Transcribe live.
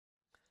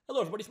Hello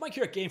everybody, it's Mike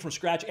here at Game From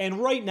Scratch,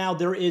 and right now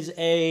there is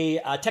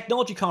a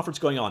technology conference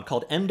going on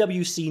called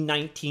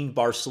MWC19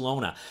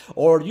 Barcelona,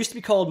 or it used to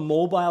be called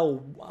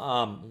Mobile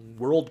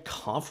World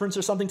Conference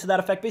or something to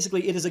that effect.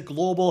 Basically, it is a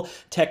global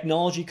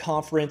technology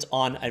conference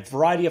on a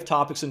variety of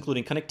topics,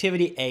 including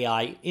connectivity,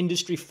 AI,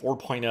 Industry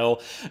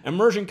 4.0,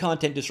 emerging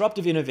content,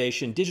 disruptive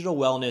innovation, digital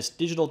wellness,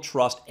 digital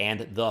trust,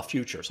 and the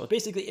future. So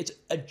basically, it's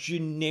a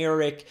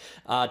generic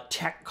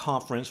tech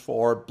conference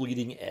for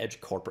bleeding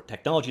edge corporate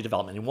technology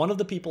development. And one of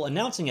the people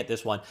announcing at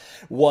this one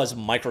was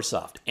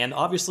Microsoft. And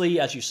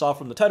obviously, as you saw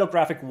from the title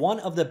graphic, one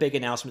of the big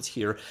announcements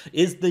here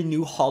is the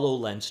new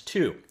HoloLens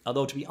 2.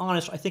 Although, to be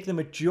honest, I think the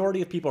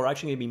majority of people are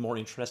actually going to be more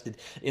interested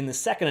in the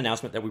second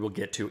announcement that we will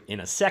get to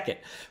in a second.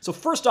 So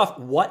first off,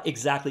 what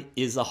exactly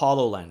is a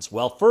HoloLens?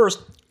 Well,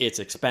 first, it's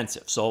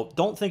expensive. So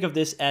don't think of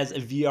this as a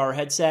VR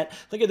headset.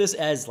 Think of this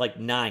as like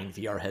 9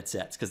 VR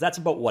headsets, because that's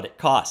about what it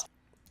costs.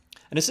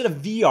 And instead of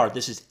VR,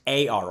 this is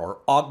AR, or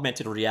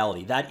augmented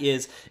reality. That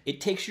is,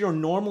 it takes your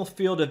normal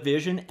field of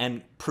vision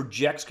and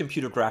projects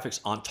computer graphics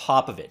on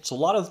top of it. So a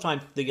lot of the time,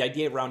 the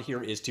idea around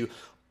here is to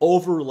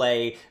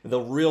overlay the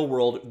real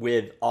world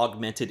with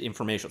augmented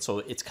information. So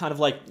it's kind of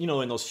like, you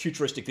know, in those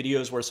futuristic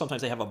videos where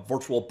sometimes they have a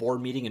virtual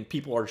board meeting and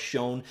people are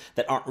shown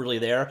that aren't really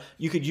there.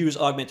 You could use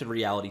augmented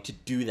reality to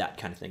do that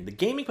kind of thing. The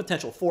gaming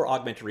potential for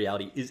augmented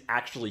reality is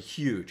actually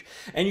huge.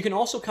 And you can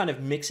also kind of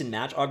mix and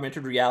match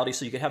augmented reality.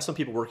 So you could have some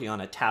people working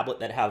on a tablet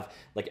that have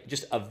like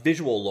just a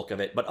visual look of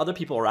it, but other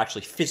people are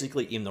actually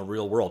physically in the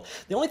real world.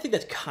 The only thing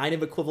that's kind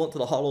of equivalent to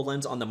the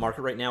HoloLens on the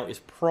market right now is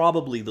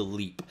probably the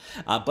Leap.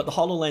 But the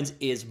HoloLens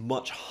is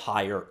much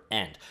higher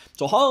end.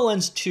 So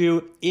HoloLens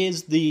 2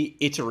 is the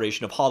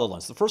iteration of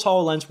HoloLens. The first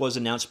HoloLens was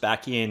announced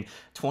back in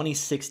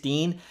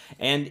 2016,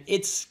 and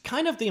it's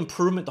kind of the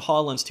improvement to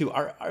HoloLens 2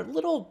 are a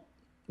little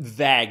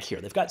vague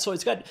here. It's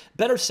got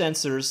better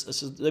sensors.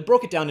 So they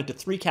broke it down into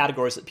 3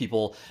 categories that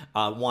people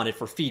wanted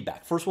for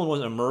feedback. First one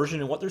was immersion,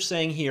 and what they're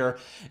saying here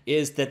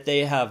is that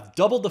they have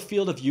doubled the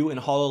field of view in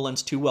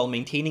HoloLens 2 while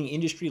maintaining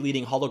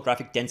industry-leading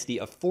holographic density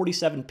of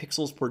 47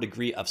 pixels per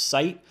degree of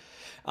sight.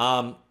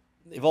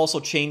 They've also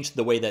changed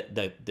the way that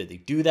they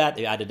do that.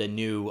 They added a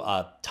new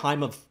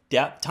time of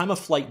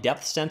flight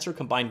depth sensor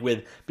combined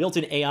with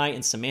built-in AI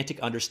and semantic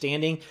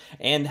understanding,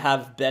 and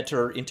have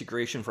better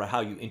integration for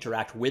how you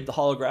interact with the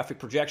holographic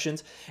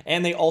projections.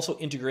 And they also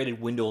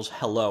integrated Windows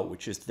Hello,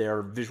 which is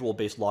their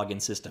visual-based login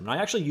system. And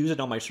I actually use it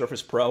on my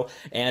Surface Pro,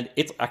 and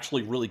it's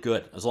actually really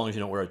good as long as you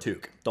don't wear a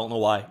toque. Don't know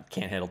why,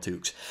 can't handle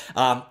toques.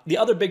 The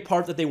other big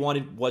part that they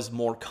wanted was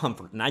more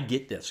comfort, and I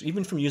get this.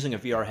 Even from using a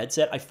VR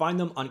headset, I find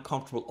them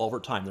uncomfortable over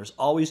time. There's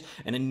always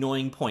an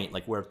annoying point,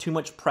 like where too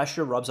much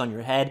pressure rubs on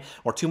your head,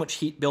 or too much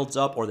heat builds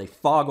up, or they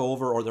fog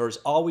over, or there's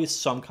always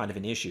some kind of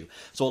an issue.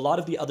 So a lot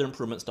of the other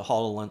improvements to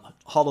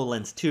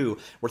HoloLens 2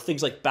 were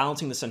things like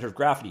balancing the center of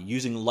gravity,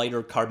 using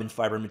lighter carbon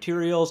fiber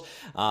materials,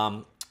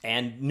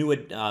 and new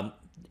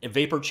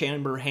vapor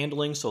chamber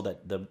handling so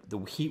that the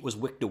heat was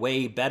wicked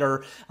away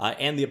better,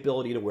 and the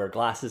ability to wear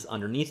glasses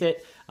underneath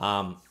it.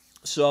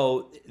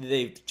 So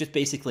they've just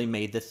basically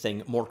made the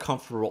thing more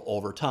comfortable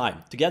over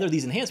time. Together,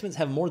 these enhancements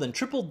have more than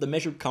tripled the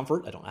measured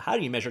comfort. I don't know how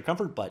you measure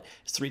comfort, but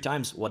it's 3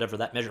 times whatever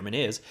that measurement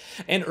is,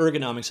 and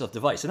ergonomics of the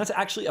device. And that's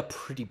actually a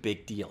pretty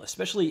big deal,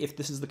 especially if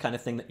this is the kind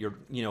of thing that you're,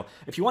 you know,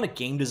 if you want a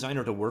game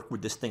designer to work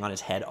with this thing on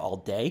his head all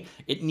day,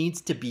 it needs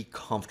to be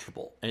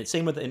comfortable. And it's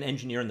same with an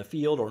engineer in the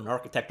field or an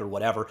architect or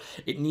whatever.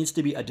 It needs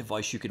to be a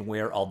device you can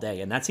wear all day.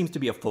 And that seems to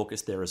be a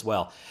focus there as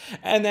well.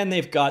 And then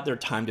they've got their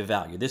time to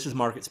value. This is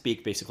market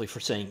speak basically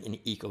for saying an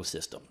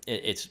ecosystem.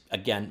 It's,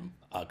 again,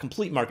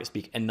 complete market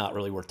speak and not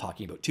really worth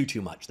talking about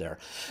too much there.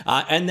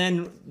 And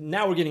then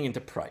now we're getting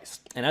into price.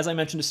 And as I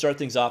mentioned to start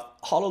things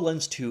off,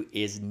 HoloLens 2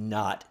 is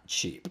not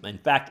cheap. In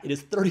fact, it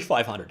is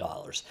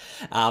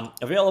 $3,500.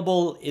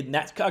 Available,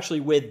 that's actually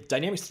with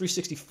Dynamics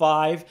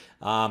 365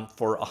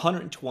 for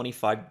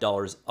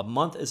 $125 a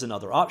month is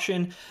another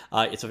option.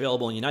 It's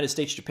available in the United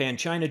States, Japan,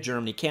 China,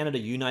 Germany, Canada,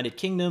 United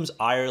Kingdoms,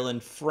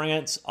 Ireland,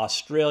 France,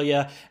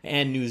 Australia,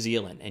 and New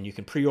Zealand. And you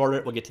can pre-order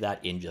it. We'll get to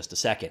that in just a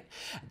second.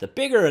 The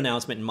bigger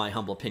announcement, in my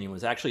humble opinion,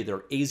 was actually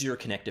their Azure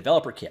Kinect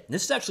developer kit. And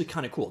this is actually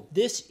kind of cool.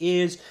 This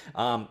is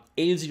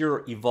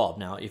Azure Evolve.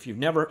 Now, if you've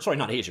never, sorry,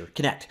 not Azure,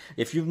 Kinect.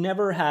 If you've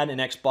never had an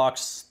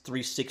Xbox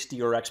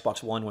 360 or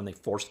Xbox One when they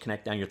forced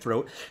Kinect down your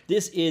throat,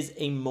 this is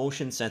a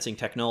motion sensing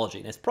technology.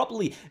 And it's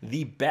probably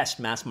the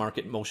best mass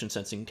market motion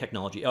sensing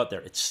technology out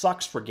there. It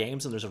sucks for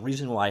games, and there's a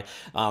reason why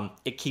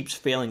it keeps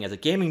failing as a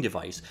gaming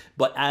device.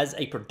 But as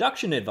a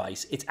production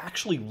device, it's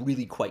actually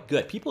really quite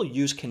good. People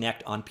use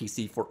Kinect on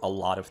PC for a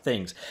lot of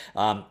things,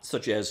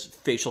 such as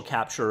facial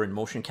capture and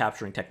motion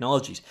capturing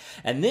technologies.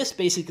 And this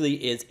basically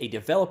is a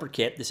developer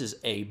kit. This is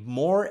a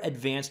more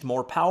advanced,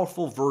 more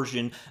powerful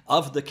version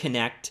of the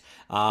Kinect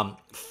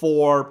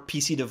for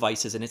PC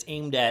devices, and it's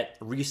aimed at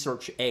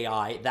research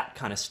AI, that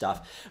kind of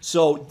stuff.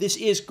 So this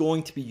is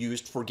going to be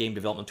used for game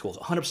development tools,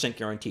 100%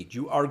 guaranteed.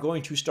 You are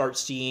going to start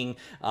seeing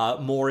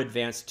more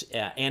advanced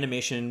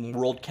animation,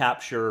 world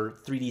capture,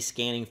 3D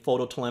scanning,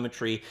 photo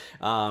telemetry,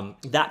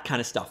 that kind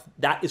of stuff.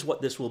 That is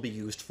what this will be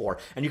used for.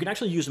 And you can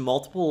actually use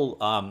multiple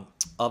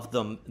of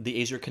them,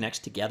 the Azure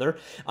Kinects together.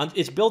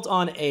 It's built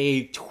on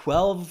a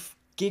 12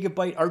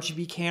 gigabyte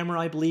RGB camera,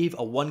 I believe,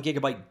 a 1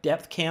 gigabyte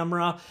depth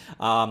camera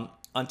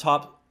on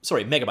top.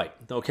 Sorry, megabyte.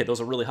 Okay,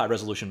 those are really high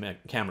resolution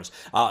cameras.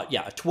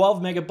 Yeah, a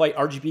 12 megabyte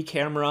RGB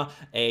camera,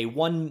 a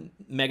 1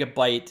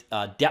 megabyte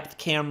depth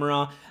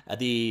camera,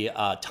 the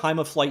time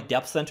of flight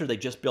depth sensor they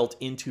just built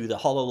into the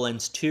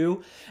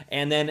HoloLens2,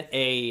 and then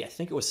I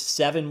think it was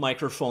 7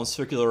 microphone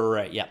circular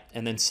array. Yeah,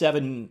 and then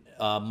 7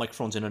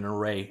 microphones in an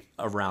array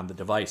around the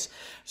device.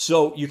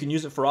 So you can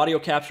use it for audio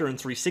capture in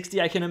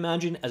 360, I can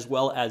imagine, as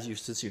well as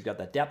since you've got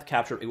that depth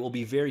capture, it will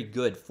be very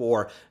good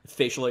for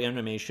facial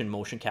animation,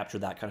 motion capture,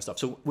 that kind of stuff.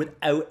 So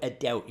without a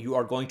doubt, you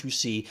are going to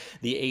see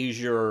the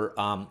Azure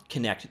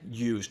Kinect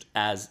used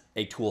as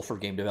a tool for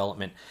game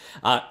development.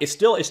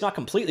 It's not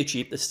completely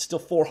cheap. It's still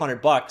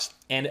 $400.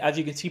 And as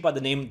you can see by the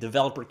name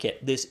Developer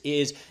Kit, this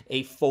is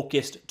a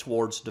focused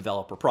towards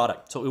developer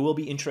product. So it will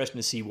be interesting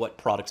to see what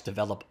products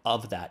develop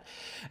of that.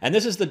 And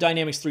this is the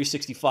Dynamics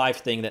 365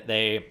 thing that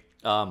they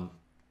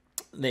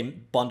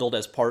bundled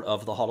as part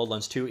of the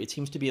HoloLens 2. It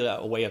seems to be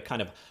a way of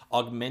kind of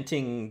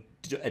augmenting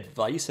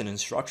advice and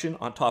instruction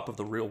on top of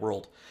the real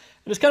world.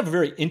 And it's kind of a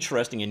very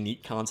interesting and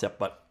neat concept,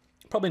 but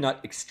probably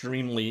not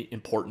extremely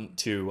important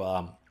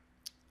to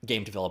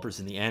game developers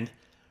in the end.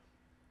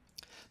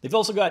 They've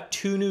also got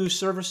 2 new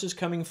services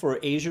coming for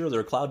Azure.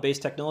 Their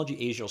cloud-based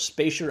technology, Azure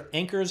Spatial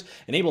Anchors,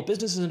 enable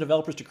businesses and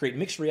developers to create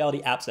mixed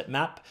reality apps that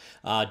map,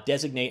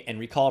 designate, and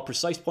recall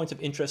precise points of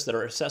interest that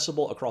are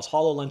accessible across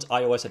HoloLens,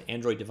 iOS, and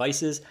Android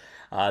devices.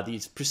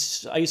 These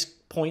precise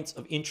points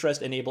of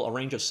interest enable a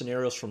range of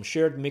scenarios from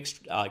shared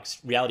mixed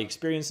reality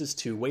experiences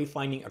to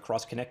wayfinding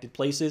across connected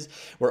places.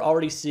 We're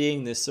already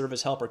seeing this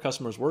service help our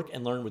customers work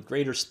and learn with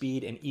greater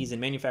speed and ease in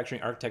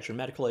manufacturing, architecture,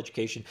 medical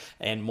education,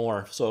 and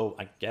more. So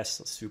I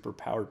guess a super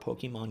powered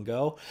Pokemon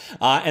Go.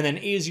 And then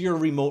Azure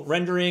Remote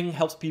Rendering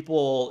helps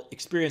people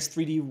experience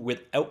 3D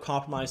without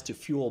compromise to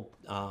fuel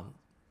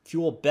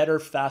better,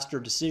 faster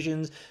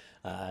decisions.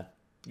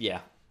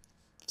 Yeah.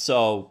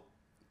 So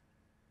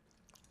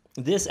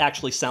this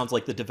actually sounds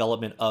like the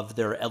development of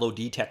their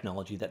LOD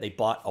technology that they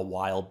bought a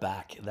while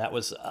back. That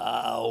was,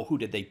 who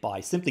did they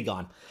buy?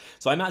 Simplygon.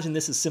 So I imagine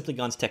this is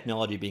Simplygon's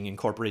technology being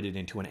incorporated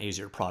into an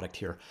Azure product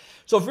here.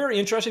 So very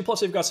interesting.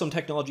 Plus, they've got some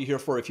technology here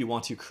for if you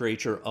want to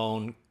create your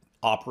own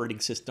operating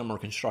system or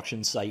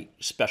construction site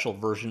special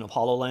version of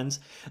HoloLens.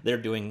 They're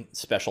doing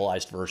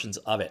specialized versions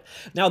of it.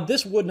 Now,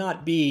 this would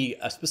not be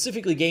a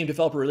specifically game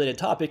developer related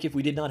topic if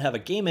we did not have a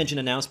game engine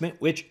announcement,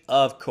 which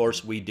of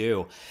course we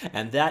do.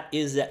 And that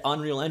is that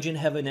Unreal Engine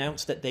have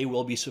announced that they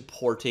will be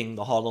supporting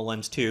the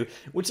HoloLens 2,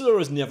 which there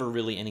was never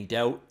really any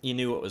doubt. You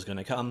knew it was going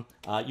to come.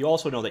 You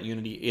also know that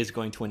Unity is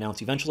going to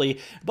announce eventually,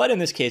 but in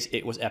this case,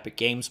 it was Epic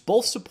Games.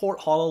 Both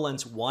support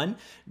HoloLens 1,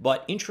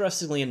 but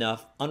interestingly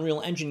enough, Unreal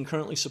Engine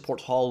currently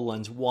supports HoloLens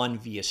 1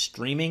 via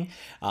streaming.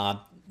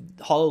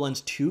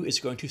 HoloLens 2 is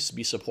going to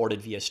be supported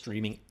via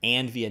streaming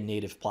and via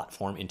native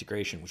platform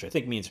integration, which I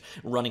think means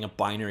running a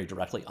binary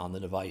directly on the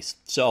device.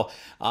 So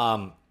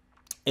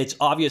it's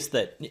obvious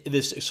that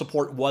this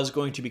support was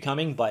going to be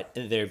coming, but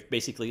they've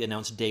basically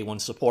announced day 1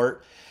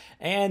 support.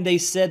 And they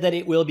said that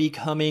it will be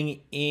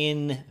coming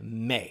in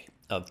May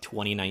of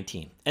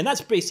 2019. And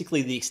that's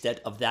basically the extent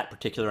of that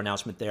particular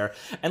announcement there.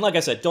 And like I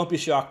said, don't be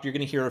shocked. You're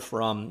going to hear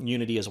from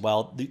Unity as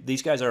well.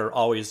 These guys are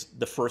always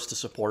the first to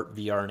support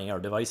VR and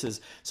AR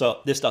devices. So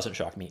this doesn't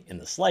shock me in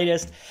the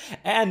slightest.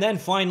 And then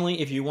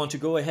finally, if you want to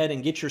go ahead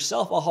and get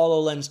yourself a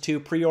HoloLens 2,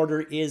 pre-order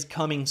is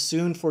coming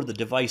soon for the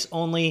device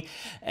only.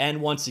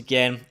 And once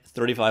again,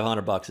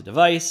 $3,500 a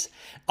device.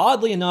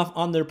 Oddly enough,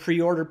 on their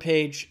pre-order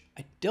page,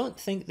 I don't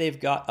think they've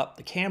got up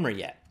the camera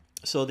yet.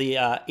 So the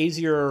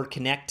Azure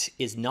Kinect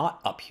is not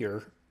up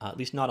here, at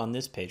least not on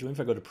this page. If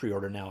I go to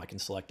pre-order now, I can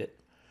select it.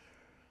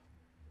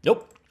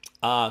 Nope.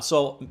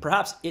 So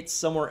perhaps it's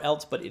somewhere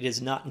else, but it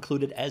is not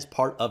included as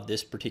part of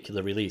this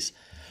particular release.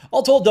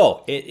 All told,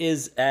 though, it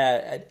is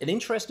an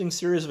interesting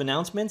series of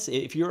announcements.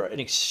 If you're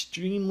an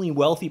extremely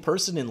wealthy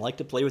person and like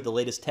to play with the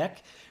latest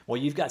tech, well,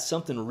 you've got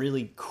something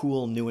really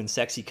cool, new, and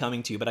sexy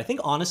coming to you. But I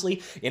think,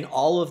 honestly, in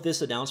all of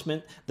this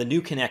announcement, the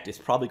new Kinect is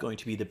probably going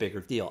to be the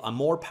bigger deal. A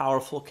more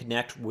powerful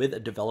Kinect with a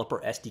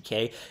developer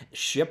SDK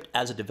shipped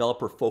as a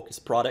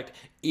developer-focused product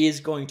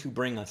is going to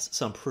bring us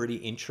some pretty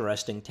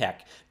interesting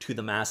tech to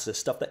the masses.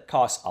 Stuff that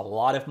costs a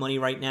lot of money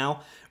right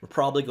now. We're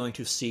probably going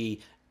to see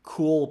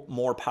cool,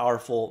 more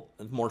powerful,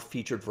 more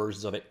featured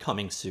versions of it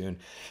coming soon.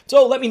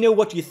 So let me know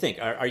what you think.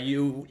 Are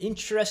you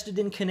interested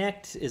in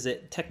Kinect? Is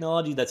it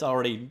technology that's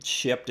already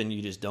shipped and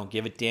you just don't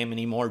give a damn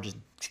anymore? Just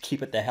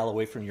keep it the hell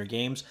away from your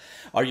games.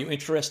 Are you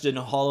interested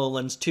in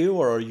HoloLens 2,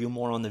 or are you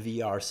more on the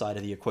VR side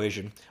of the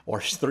equation?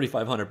 Or is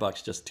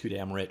 $3,500 just too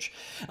damn rich?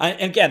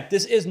 And again,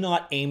 this is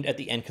not aimed at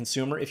the end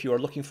consumer. If you are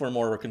looking for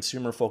more of a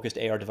consumer-focused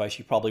AR device,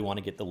 you probably want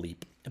to get the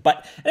Leap.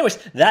 But anyways,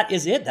 that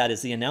is it. That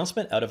is the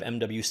announcement out of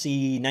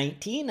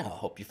MWC19. I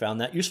hope you found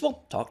that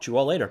useful. Talk to you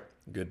all later.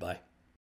 Goodbye.